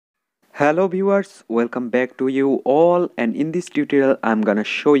Hello viewers, welcome back to you all, and in this tutorial I'm gonna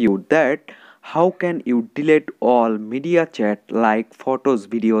show you that how can you delete all media chat like photos,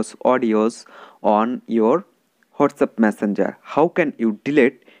 videos, audios on your WhatsApp Messenger. How can you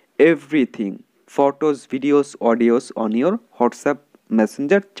delete everything, photos, videos, audios on your WhatsApp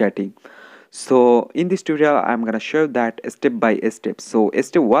Messenger chatting. So in this tutorial I'm gonna show that step by step, so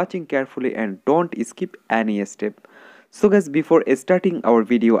stay watching carefully and don't skip any step. So guys, before starting our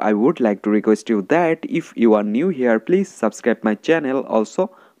video, I would like to request you that if you are new here, please subscribe my channel, also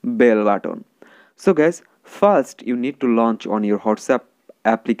bell button. So guys, first you need to launch on your WhatsApp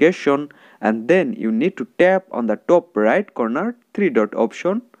application, and then you need to tap on the top right corner three dot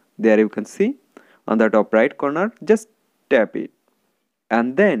option. There you can see on the top right corner, just tap it,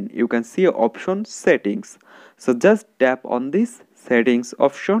 and then you can see option settings. So just tap on this settings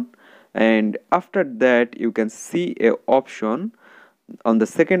option, and after that you can see a option on the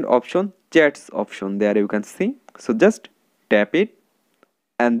second option, chats option. There you can see, so just tap it,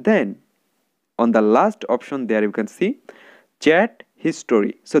 and then on the last option there you can see chat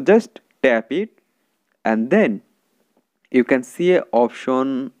history. So just tap it, and then you can see a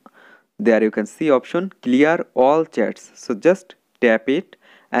option. There you can see option clear all chats. So just tap it,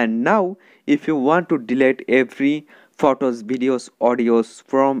 and now if you want to delete every photos, videos, audios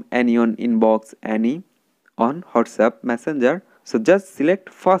from anyone inbox, any on WhatsApp Messenger, so just select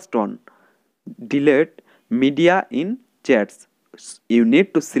first one, delete media in chats. You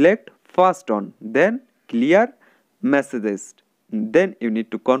need to select first one, then clear messages, then you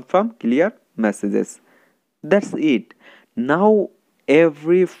need to confirm clear messages. That's it. Now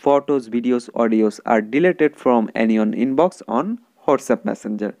every photos, videos, audios are deleted from anyone inbox on WhatsApp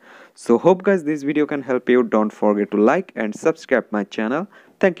Messenger. So hope guys this video can help you. Don't forget to like and subscribe my channel.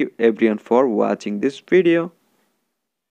 Thank you everyone for watching this video.